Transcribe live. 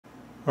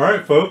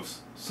Alright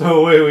folks, so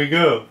away we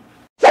go.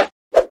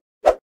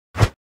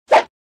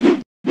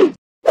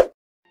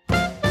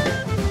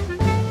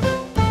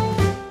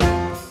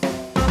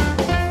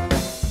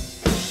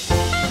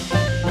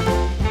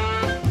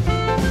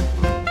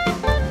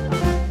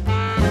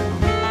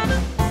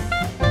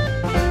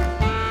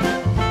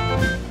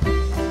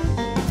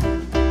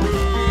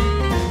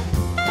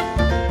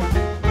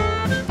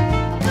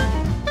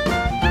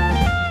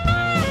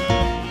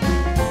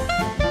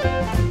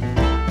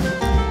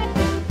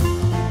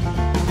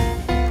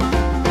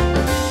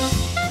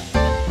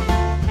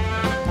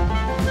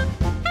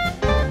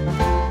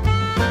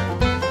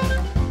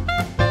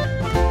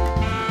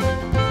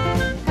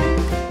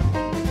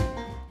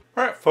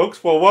 Alright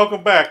folks, well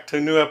welcome back to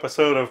a new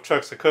episode of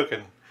Chuck's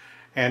A-Cookin'.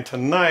 And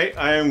tonight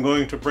I am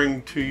going to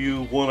bring to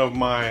you one of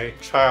my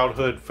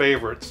childhood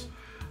favorites.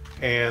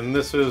 And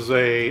this is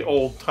a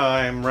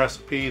old-time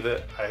recipe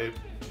that I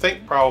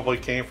think probably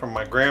came from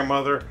my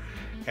grandmother.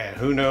 And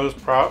who knows,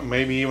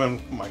 maybe even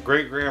my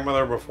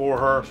great-grandmother before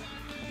her.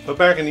 But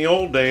back in the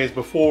old days,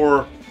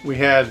 before we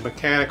had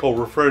mechanical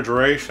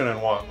refrigeration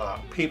and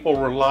whatnot, people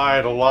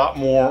relied a lot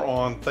more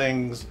on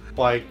things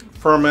like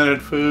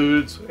fermented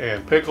foods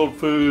and pickled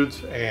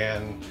foods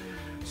and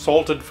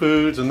salted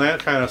foods and that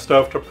kind of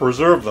stuff to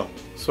preserve them.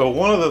 So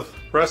one of the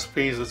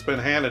recipes that's been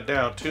handed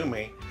down to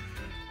me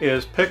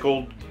is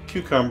pickled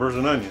cucumbers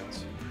and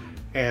onions.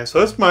 And so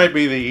this might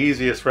be the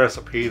easiest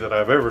recipe that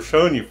I've ever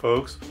shown you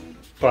folks,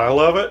 but I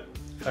love it.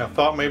 I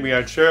thought maybe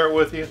I'd share it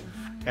with you.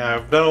 And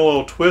I've done a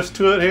little twist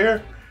to it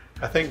here.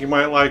 I think you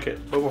might like it.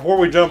 But before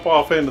we jump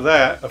off into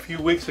that, a few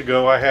weeks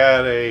ago I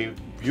had a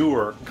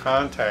viewer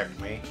contact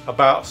me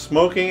about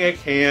smoking a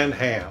canned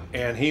ham.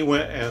 And he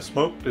went and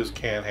smoked his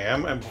canned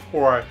ham. And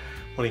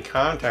when he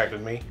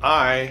contacted me,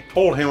 I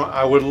told him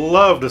I would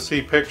love to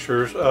see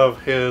pictures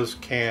of his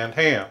canned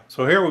ham.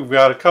 So here we've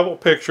got a couple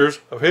pictures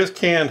of his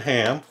canned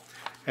ham.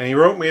 And he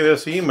wrote me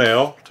this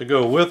email to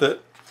go with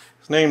it.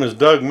 His name is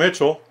Doug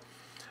Mitchell.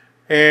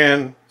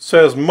 And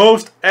says,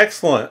 most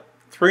excellent.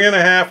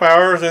 3.5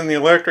 hours in the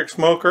electric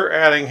smoker,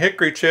 adding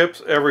hickory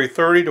chips every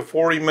 30 to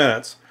 40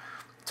 minutes.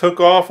 Took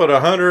off at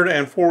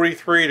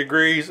 143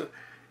 degrees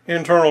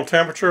internal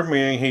temperature,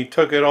 meaning he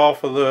took it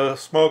off of the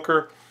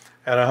smoker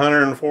at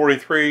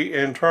 143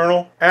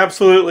 internal.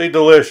 Absolutely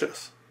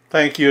delicious.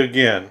 Thank you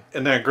again.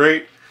 Isn't that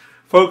great?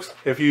 Folks,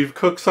 if you've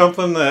cooked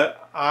something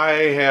that I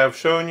have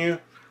shown you,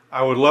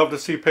 I would love to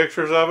see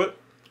pictures of it.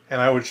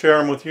 And I would share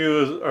them with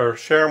you, or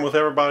share them with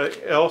everybody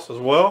else as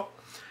well.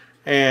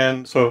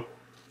 And so,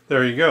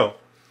 there you go.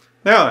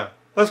 Now then,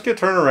 let's get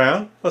turned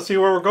around. Let's see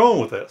where we're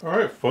going with this.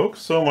 Alright folks,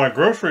 so my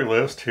grocery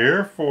list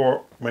here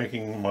for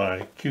making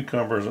my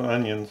cucumbers and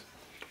onions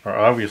are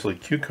obviously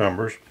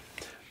cucumbers.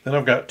 Then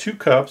I've got 2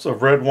 cups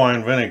of red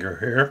wine vinegar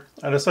here.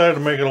 I decided to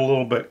make it a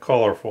little bit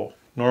colorful.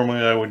 Normally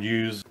I would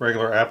use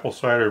regular apple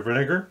cider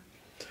vinegar.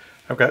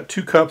 I've got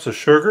 2 cups of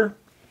sugar,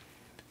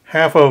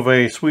 half of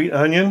a sweet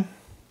onion,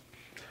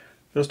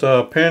 just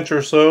a pinch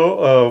or so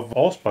of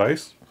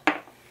allspice,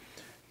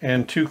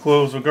 and 2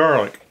 cloves of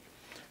garlic.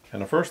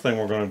 And the first thing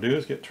we're going to do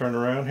is get turned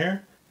around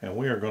here, and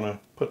we are going to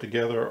put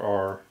together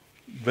our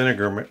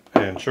vinegar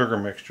and sugar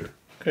mixture.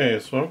 Okay,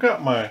 so I've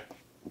got my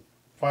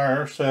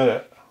fire set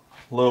at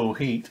low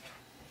heat,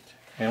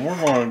 and we're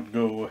going to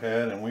go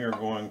ahead and we are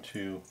going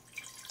to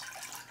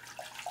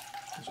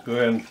just go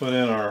ahead and put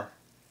in our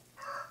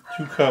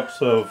 2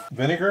 cups of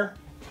vinegar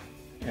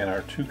and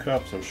our 2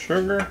 cups of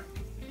sugar.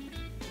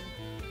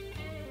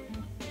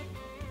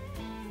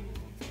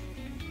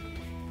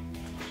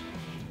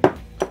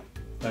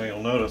 Now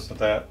you'll notice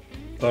that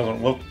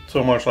doesn't look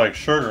so much like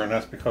sugar, and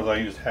that's because I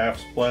used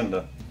half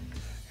Splenda.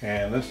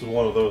 And this is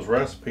one of those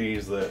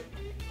recipes that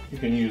you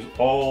can use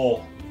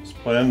all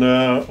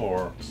Splenda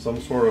or some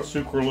sort of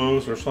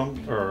sucralose or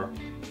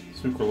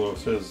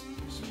sucralose is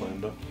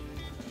Splenda.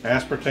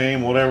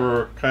 Aspartame,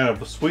 whatever kind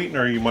of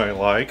sweetener you might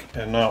like,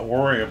 and not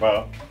worry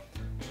about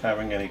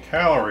having any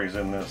calories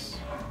in this.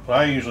 But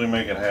I usually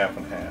make it half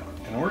and half.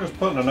 And we're just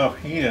putting enough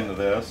heat into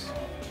this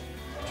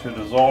to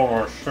dissolve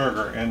our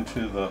sugar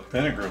into the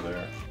vinegar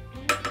there.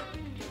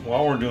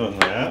 While we're doing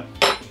that,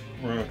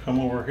 we're going to come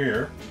over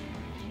here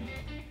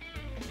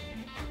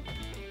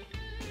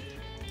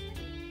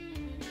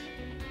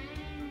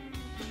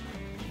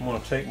I'm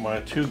going to take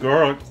my 2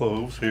 garlic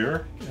cloves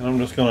here, and I'm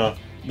just going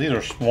to, these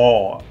are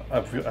small.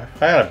 I've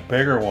had a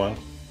bigger one.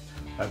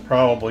 I'd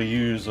probably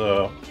use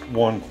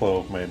 1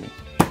 clove maybe.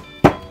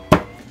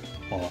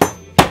 Well,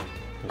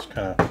 just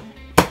kind of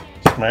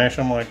smash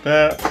them like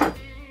that.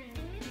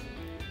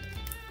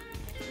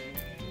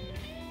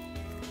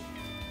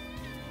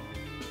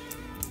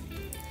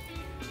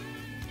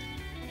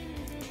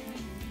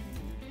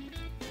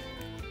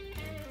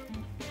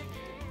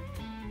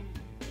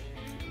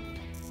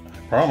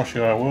 I promise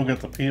you I will get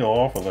the peel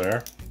off of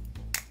there.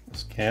 The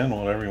skin,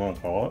 whatever you want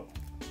to call it.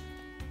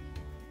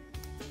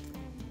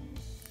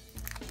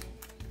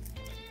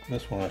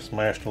 This one I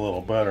smashed a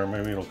little better.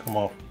 Maybe it'll come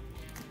off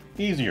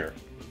easier.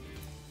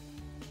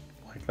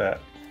 Like that.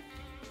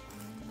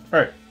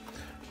 Alright,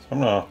 so I'm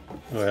going to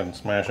go ahead and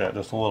smash that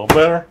just a little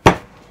better.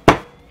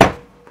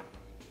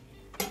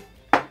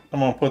 I'm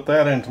going to put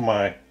that into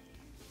my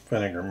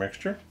vinegar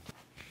mixture.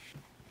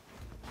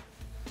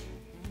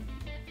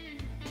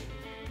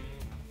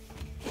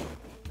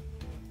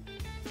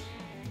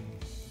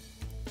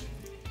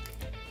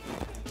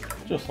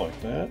 Just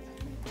like that.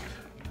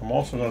 I'm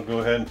also going to go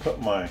ahead and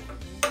put my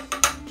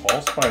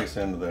allspice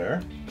into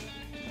there.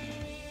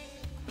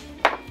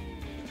 I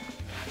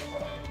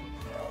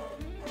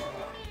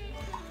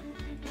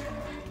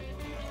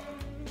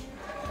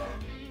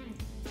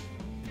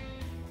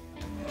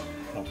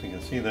don't know if you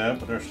can see that,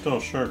 but there's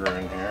still sugar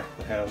in here.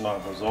 It has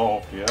not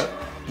dissolved yet.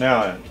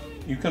 Now,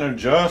 you can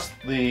adjust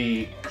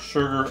the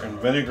sugar and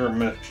vinegar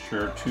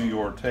mixture to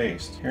your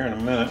taste. Here in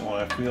a minute, when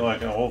I feel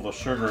like all the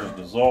sugar is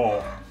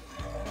dissolved,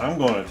 I'm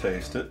going to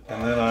taste it,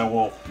 and then I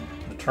will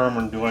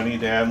determine, do I need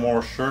to add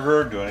more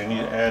sugar? Do I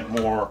need to add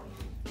more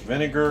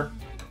vinegar?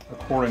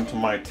 According to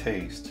my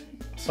taste.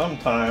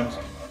 Sometimes,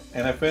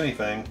 and if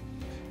anything,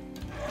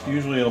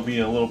 usually it'll be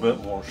a little bit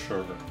more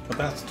sugar. But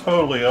that's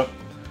totally up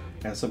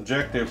and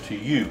subjective to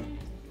you.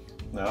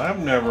 Now, I've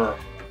never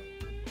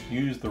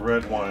used the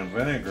red wine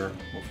vinegar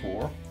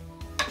before.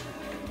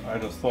 I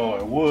just thought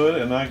I would,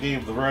 and I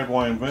gave the red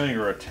wine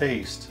vinegar a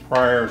taste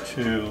prior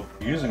to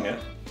using it.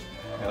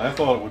 And I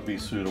thought it would be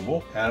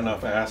suitable. Add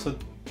enough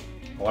acid.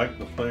 I like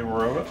the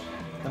flavor of it.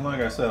 And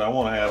like I said, I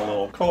want to add a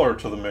little color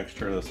to the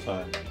mixture this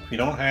time. If you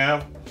don't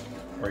have,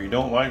 or you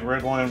don't like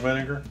red wine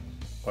vinegar,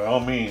 by all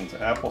means,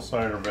 apple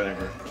cider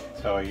vinegar. That's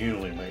how I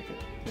usually make it.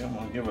 Yeah, I'm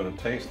going to give it a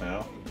taste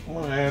now. I'm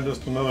going to add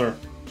just another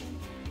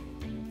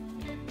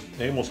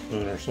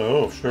tablespoon or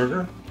so of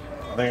sugar.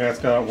 I think that's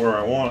got it where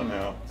I want it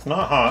now. It's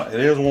not hot, it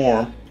is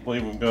warm. I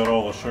believe we've got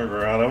all the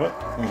sugar out of it.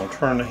 I'm going to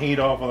turn the heat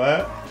off of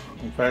that.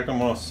 In fact, I'm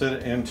going to sit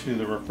it into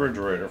the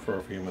refrigerator for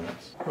a few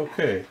minutes.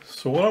 Okay,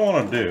 so what I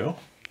want to do, I'm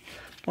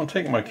going to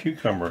take my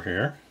cucumber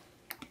here.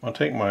 I'm going to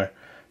take my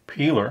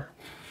peeler,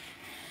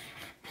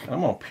 and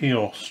I'm going to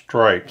peel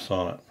stripes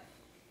on it.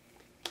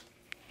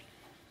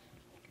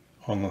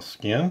 On the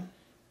skin.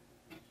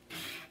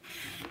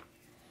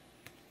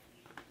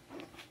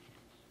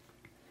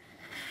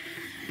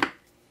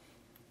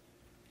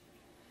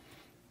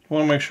 You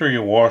want to make sure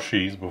you wash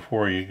these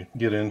before you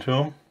get into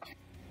them.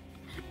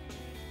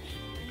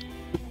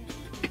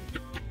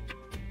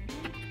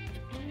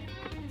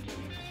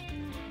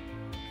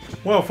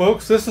 Well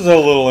folks, this is a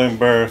little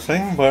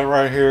embarrassing, but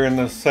right here in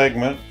this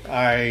segment,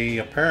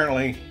 I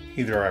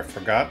either I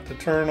forgot to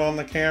turn on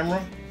the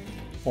camera,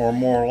 or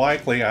more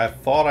likely I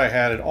thought I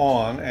had it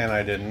on and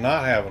I did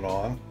not have it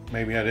on.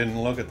 Maybe I didn't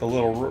look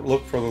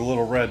for the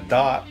little red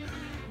dot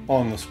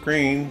on the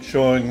screen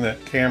showing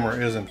that camera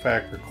is in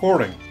fact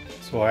recording.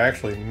 So I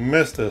actually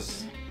missed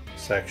this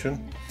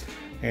section.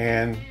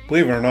 And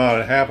believe it or not,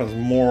 it happens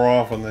more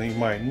often than you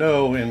might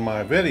know in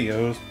my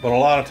videos, but a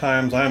lot of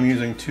times I'm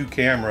using two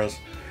cameras.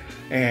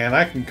 And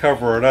I can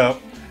cover it up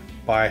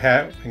by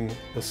having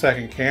the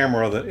second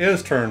camera that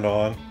is turned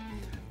on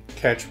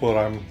catch what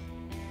I'm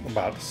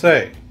about to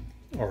say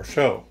or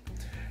show.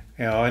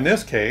 Now in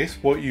this case,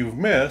 what you've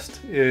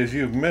missed is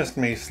you've missed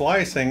me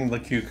slicing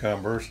the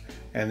cucumbers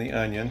and the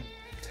onion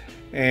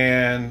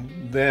and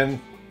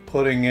then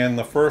putting in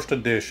the first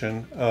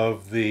addition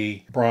of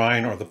the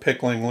brine or the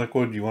pickling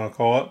liquid, you want to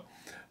call it,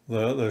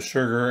 the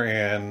sugar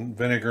and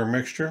vinegar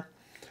mixture.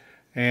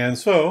 And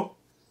so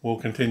we'll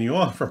continue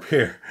on from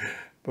here.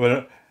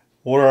 But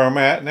where I'm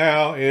at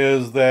now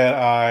is that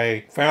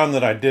I found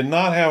that I did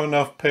not have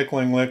enough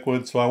pickling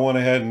liquid, so I went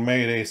ahead and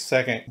made a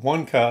second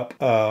 1 cup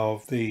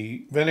of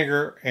the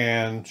vinegar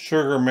and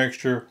sugar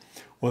mixture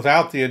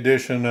without the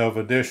addition of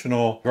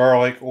additional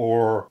garlic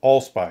or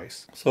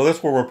allspice. So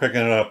that's where we're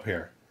picking it up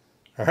here.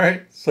 All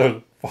right,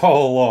 so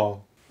follow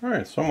along. All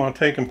right, so I'm going to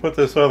take and put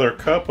this other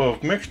cup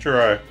of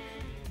mixture I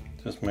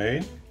just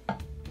made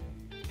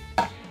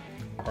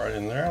right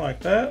in there like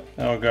that.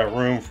 Now I've got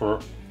room for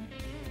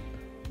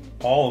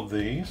all of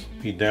these.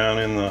 Be down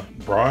in the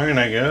brine,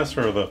 I guess,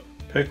 or the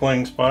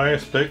pickling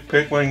spice,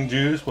 pickling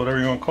juice, whatever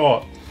you want to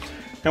call it.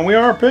 And we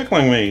are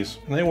pickling these,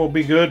 and they will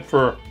be good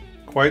for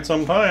quite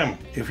some time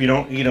if you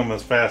don't eat them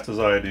as fast as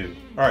I do.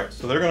 All right,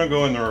 so they're going to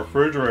go in the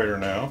refrigerator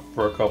now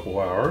for a couple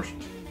hours,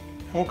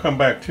 and we'll come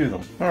back to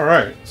them. All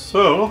right,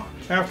 so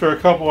after a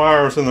couple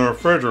hours in the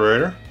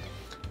refrigerator,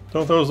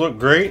 don't those look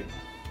great?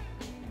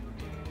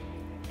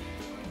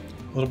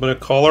 A little bit of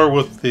color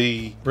with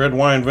the red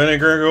wine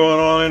vinegar going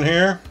on in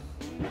here.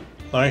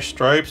 Nice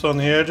stripes on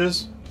the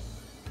edges.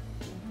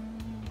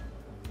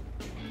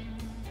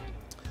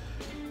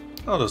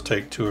 I'll just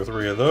take 2 or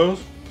 3 of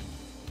those.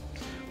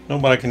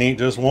 Nobody can eat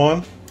just one.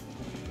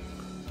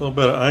 A little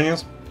bit of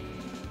onions.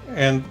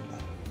 And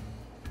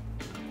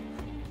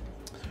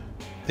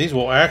these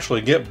will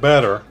actually get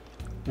better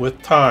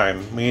with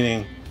time,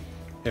 meaning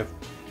if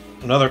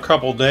another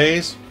couple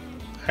days,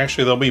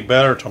 actually they'll be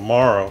better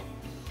tomorrow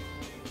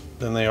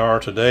than they are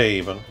today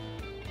even.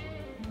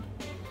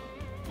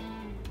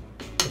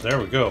 But there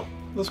we go.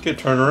 Let's get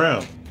turned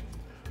around.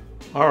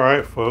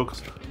 Alright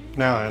folks,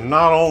 now and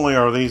not only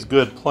are these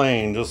good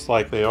plain just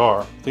like they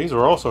are, these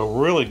are also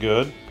really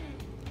good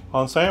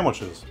on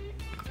sandwiches.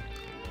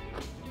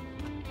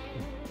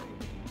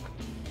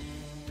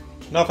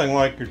 Nothing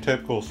like your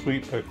typical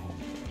sweet pickle.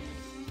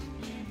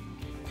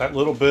 That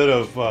little bit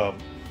of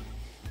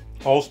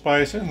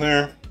allspice in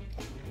there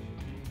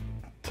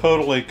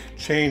totally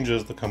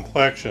changes the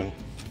complexion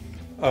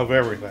of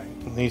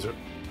everything. And these are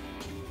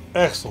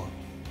excellent.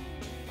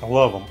 I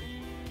love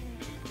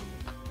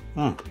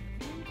them.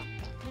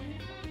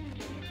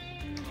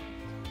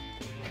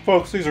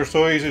 Folks, these are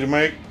so easy to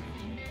make.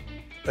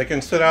 They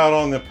can sit out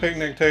on the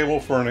picnic table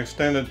for an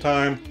extended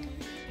time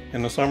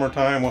in the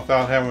summertime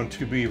without having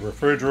to be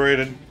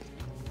refrigerated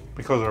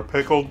because they're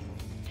pickled.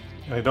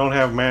 And they don't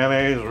have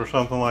mayonnaise or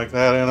something like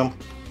that in them.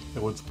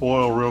 It would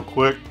spoil real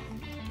quick.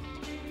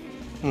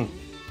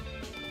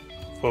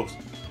 Folks,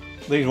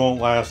 these won't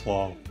last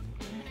long.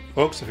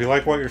 Folks, if you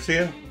like what you're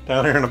seeing,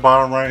 down here in the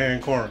bottom right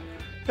hand corner,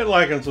 hit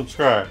like and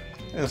subscribe,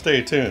 and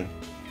stay tuned.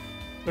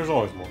 There's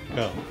always more to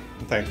come.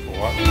 And thanks for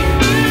watching.